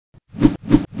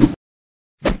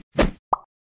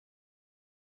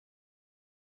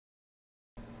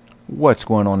What's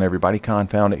going on, everybody?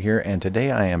 Confound It here, and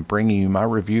today I am bringing you my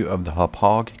review of the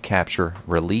Hauppauge Capture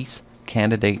Release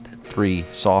Candidate 3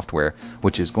 software,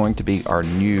 which is going to be our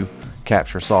new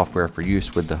capture software for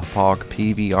use with the Hauppauge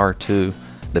PVR2,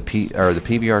 the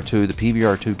PVR2, the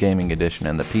PVR2 Gaming Edition,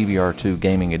 and the PVR2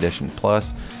 Gaming Edition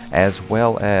Plus, as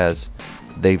well as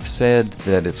they've said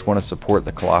that it's going to support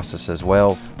the Colossus as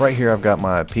well. Right here I've got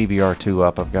my PVR2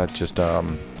 up. I've got just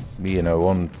on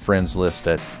friends list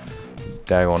at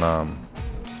on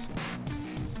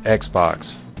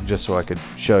Xbox, just so I could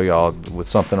show y'all with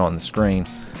something on the screen.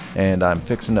 And I'm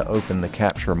fixing to open the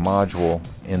capture module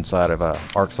inside of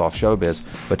ArcSoft Showbiz.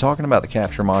 But talking about the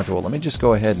capture module, let me just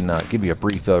go ahead and give you a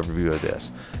brief overview of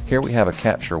this. Here we have a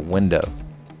capture window,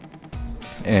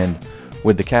 and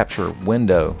with the capture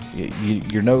window,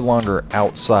 you're no longer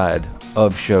outside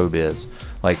of Showbiz.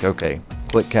 Like, okay,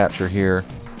 click capture here,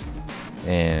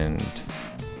 and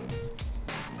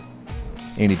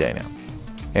any day now,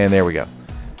 and there we go.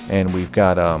 And we've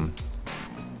got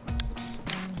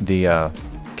the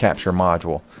capture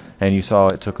module, and you saw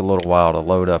it took a little while to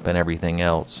load up and everything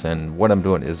else. And what I'm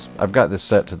doing is I've got this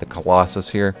set to the Colossus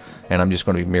here, and I'm just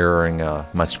going to be mirroring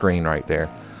my screen right there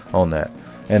on that.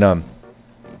 And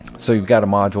so you've got a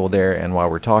module there. And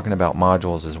while we're talking about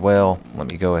modules as well,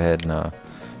 let me go ahead and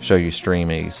show you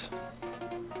Stream Ease.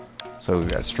 So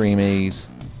we've got Stream Ease.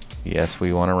 Yes,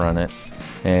 we want to run it,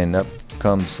 and up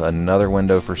comes another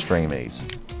window for Stream Ease.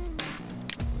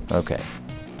 Okay,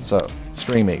 so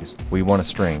Stream Ease, we want to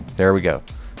stream. There we go.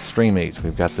 Stream Ease,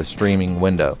 we've got the streaming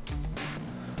window.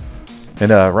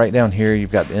 And right down here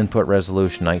you've got the input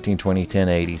resolution, 1920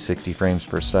 1080, 60 frames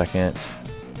per second,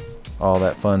 all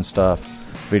that fun stuff,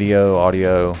 video,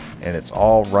 audio, and it's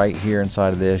all right here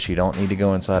inside of this. You don't need to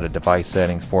go inside of device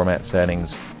settings, format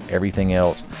settings, everything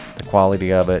else. The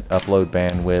quality of it, upload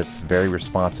bandwidth, very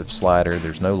responsive slider.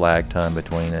 There's no lag time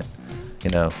between it.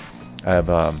 You know, I've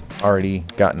already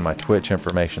gotten my Twitch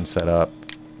information set up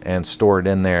and stored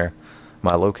in there.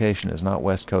 My location is not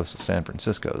west coast of San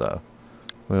Francisco though.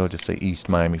 We'll just say East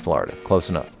Miami, Florida. Close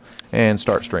enough. And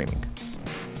start streaming.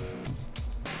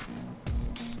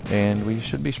 And we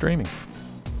should be streaming.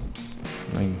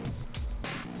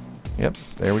 Yep,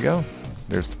 there we go.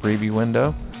 There's the preview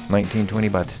window. 1920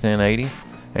 by 1080,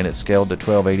 and it's scaled to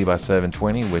 1280 by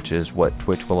 720, which is what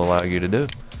Twitch will allow you to do.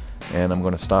 And I'm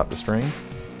going to stop the stream,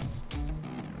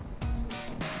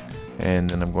 and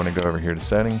then I'm going to go over here to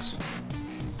settings,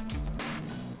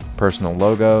 personal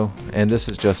logo, and this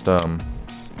is just to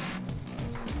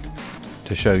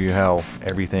show you how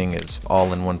everything is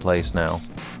all in one place now.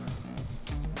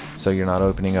 So you're not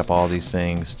opening up all these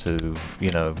things to,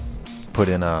 you know, put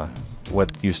in what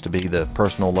used to be the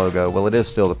personal logo. Well, it is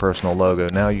still the personal logo.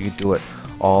 Now you do it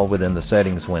all within the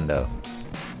settings window.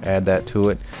 Add that to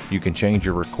it. You can change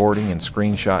your recording and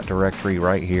screenshot directory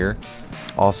right here.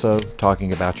 Also,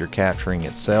 talking about your capturing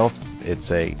itself,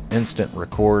 it's a instant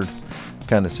record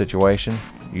kind of situation.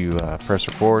 You press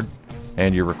record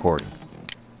and you're recording.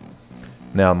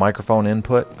 Now, microphone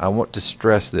input, I want to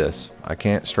stress this. I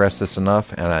can't stress this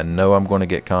enough, and I know I'm going to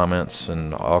get comments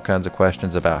and all kinds of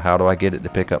questions about how do I get it to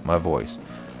pick up my voice.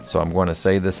 So I'm going to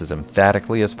say this as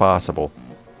emphatically as possible.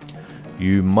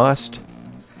 You must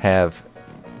have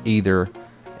either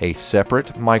a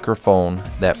separate microphone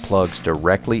that plugs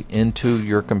directly into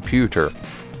your computer,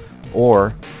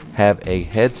 or have a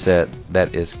headset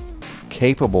that is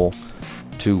capable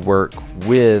to work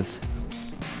with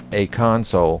a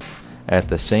console at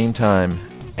the same time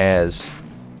as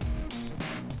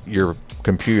your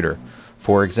computer.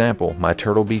 For example, my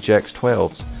Turtle Beach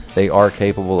X12s, they are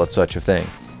capable of such a thing.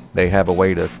 They have a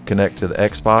way to connect to the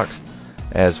Xbox,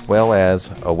 as well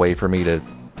as a way for me to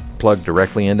plug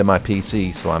directly into my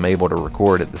PC, so I'm able to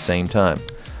record at the same time.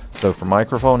 So for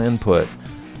microphone input,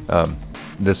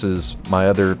 this is my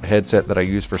other headset that I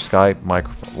use for Skype.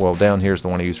 Well, down here's the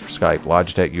one I use for Skype,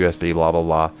 Logitech USB, blah blah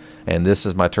blah. And this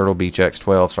is my Turtle Beach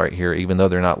X12s right here. Even though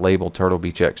they're not labeled Turtle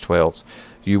Beach X12s,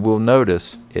 you will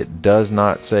notice it does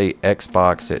not say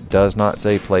Xbox, it does not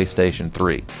say PlayStation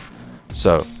 3.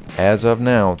 So as of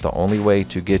now, the only way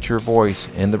to get your voice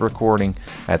in the recording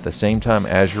at the same time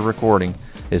as you're recording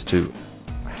is to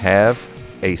have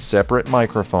a separate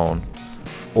microphone,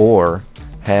 or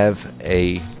have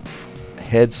a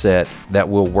headset that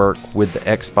will work with the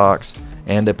Xbox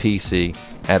and a PC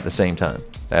at the same time.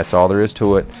 That's all there is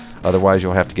to it. Otherwise,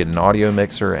 you'll have to get an audio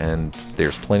mixer, and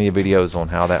there's plenty of videos on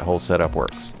how that whole setup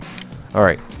works.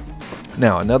 Alright,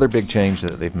 now another big change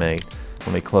that they've made.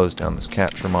 Let me close down this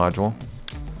capture module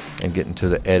and get into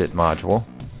the edit module,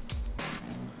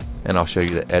 and I'll show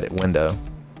you the edit window.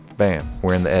 Bam,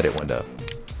 we're in the edit window.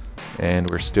 and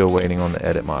we're still waiting on the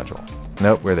edit module.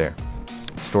 Nope, we're there.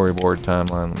 Storyboard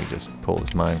timeline. Let me just pull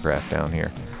this Minecraft down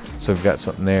here. So we've got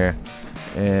something there,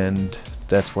 and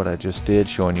that's what I just did,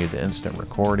 showing you the instant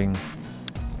recording.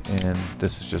 And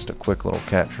this is just a quick little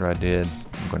capture I did.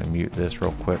 I'm going to mute this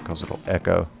real quick because it'll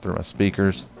echo through my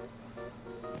speakers.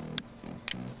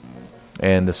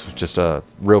 And this was just a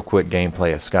real quick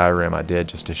gameplay of Skyrim I did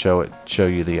just to show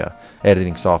you the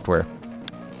editing software.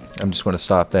 I'm just going to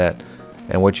stop that.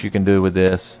 And what you can do with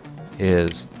this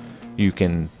is you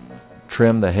can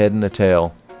trim the head and the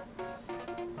tail,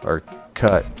 or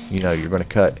cut, you know, you're going to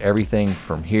cut everything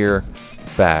from here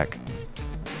back,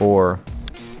 or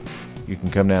you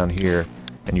can come down here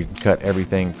and you can cut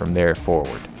everything from there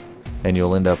forward, and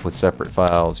you'll end up with separate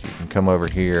files. You can come over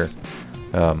here,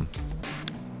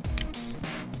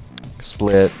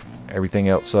 split everything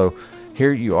else. So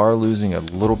here you are losing a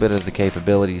little bit of the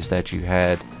capabilities that you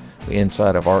had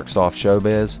inside of ArcSoft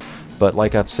Showbiz, but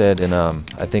like I've said in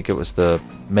I think it was the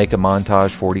Make a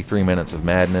Montage 43 Minutes of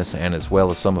Madness, and as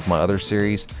well as some of my other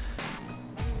series,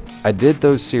 I did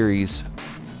those series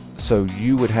so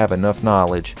you would have enough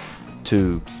knowledge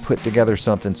to put together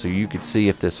something so you could see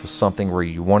if this was something where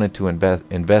you wanted to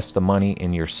invest the money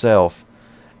in yourself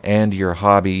and your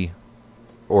hobby,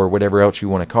 or whatever else you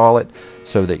want to call it,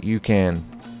 so that you can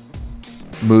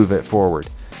move it forward.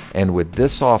 And with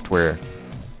this software,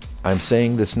 I'm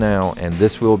saying this now, and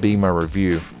this will be my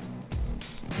review,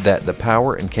 that the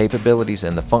power and capabilities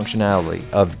and the functionality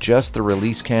of just the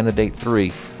release candidate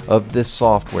 3 of this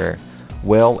software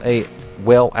well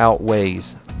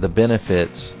outweighs the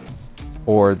benefits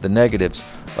or the negatives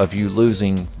of you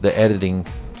losing the editing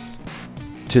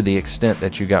to the extent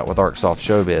that you got with ArcSoft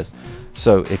Showbiz.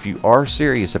 So if you are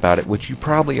serious about it, which you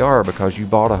probably are because you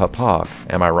bought a Hauppauge,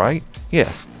 am I right?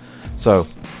 Yes. So,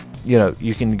 you know,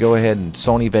 you can go ahead, and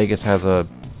Sony Vegas has or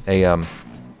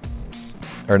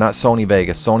not Sony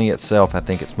Vegas, Sony itself, I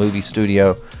think it's Movie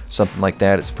Studio, something like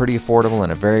that. It's pretty affordable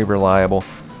and a very reliable,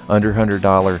 under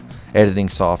 $100 editing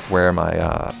software.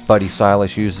 My buddy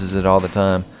Silas uses it all the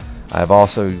time. I've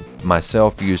also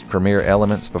myself used Premiere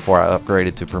Elements before I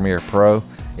upgraded to Premiere Pro.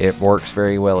 It works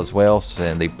very well as well,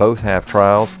 and they both have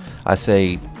trials. I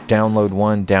say download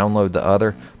one, download the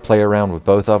other, play around with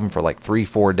both of them for like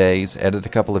 3-4 days, edit a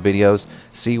couple of videos,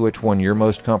 see which one you're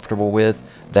most comfortable with.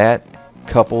 That,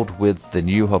 coupled with the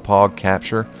new Hauppauge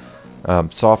capture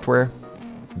software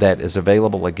that is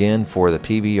available again for the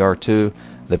PVR2,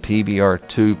 the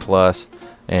PVR2 Plus,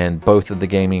 and both of the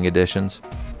gaming editions,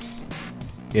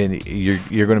 and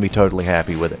you're going to be totally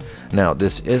happy with it. Now,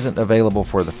 this isn't available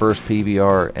for the first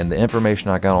PVR, and the information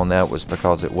I got on that was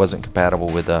because it wasn't compatible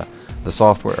with the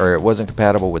software, or it wasn't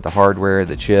compatible with the hardware,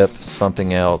 the chip,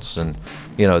 something else, and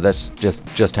you know, that's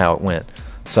just how it went.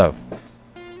 So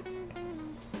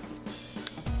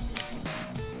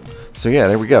yeah,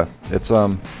 there we go. It's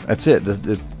that's it.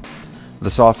 The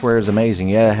software is amazing.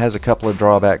 Yeah, it has a couple of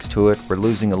drawbacks to it. We're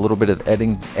losing a little bit of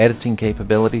editing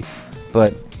capability,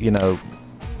 but you know,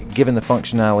 given the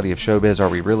functionality of Showbiz, are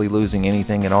we really losing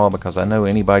anything at all? Because I know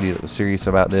anybody that was serious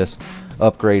about this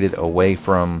upgraded away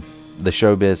from the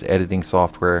Showbiz editing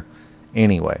software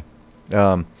anyway.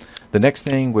 The next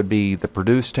thing would be the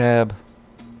Produce tab,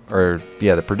 or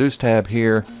yeah, the Produce tab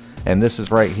here, and this is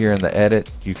right here in the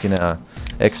edit. You can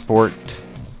export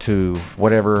to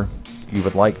whatever you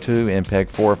would like to,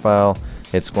 MPEG-4 file.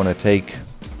 It's going to take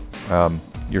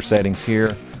your settings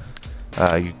here.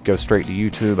 You go straight to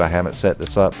YouTube. I haven't set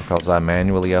this up because I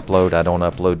manually upload. I don't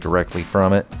upload directly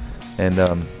from it. And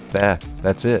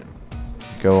that's it.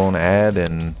 Go on add,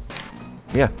 and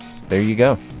yeah, there you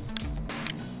go.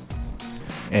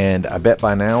 And I bet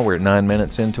by now we're 9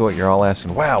 minutes into it, you're all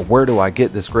asking, wow, where do I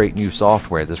get this great new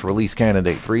software, this Release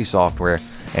Candidate 3 software,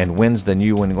 and when's the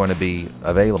new one going to be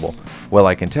available? Well,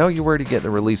 I can tell you where to get the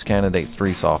Release Candidate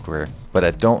 3 software, but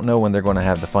I don't know when they're going to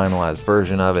have the finalized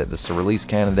version of it. This is a release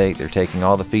candidate. They're taking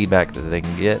all the feedback that they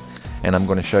can get, and I'm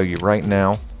going to show you right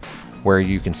now where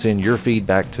you can send your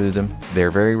feedback to them.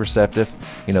 They're very receptive.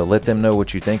 You know, let them know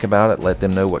what you think about it. Let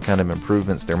them know what kind of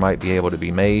improvements there might be able to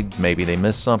be made. Maybe they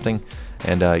missed something,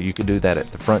 and you can do that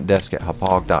at the front desk at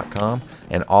Hauppauge.com,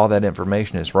 and all that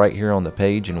information is right here on the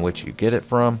page in which you get it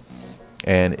from,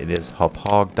 and it is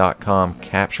Hauppauge.com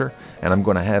capture, and I'm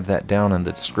going to have that down in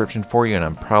the description for you, and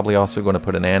I'm probably also going to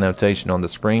put an annotation on the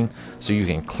screen so you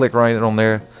can click right on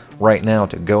there right now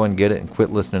to go and get it and quit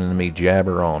listening to me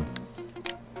jabber on.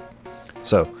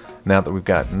 So now that we've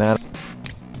gotten that,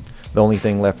 the only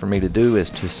thing left for me to do is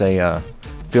to say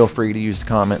feel free to use the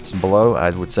comments below.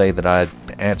 I would say that I'd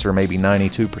answer maybe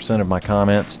 92% of my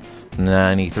comments,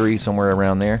 93, somewhere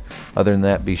around there. Other than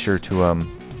that, be sure to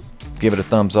Give it a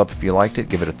thumbs up if you liked it.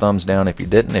 Give it a thumbs down if you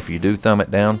didn't. If you do thumb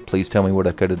it down, please tell me what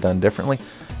I could have done differently.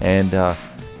 And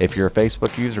if you're a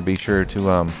Facebook user, be sure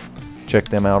to check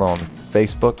them out on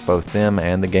Facebook, both them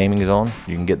and the Gaming Zone.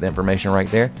 You can get the information right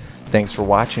there. Thanks for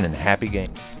watching and happy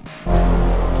gaming.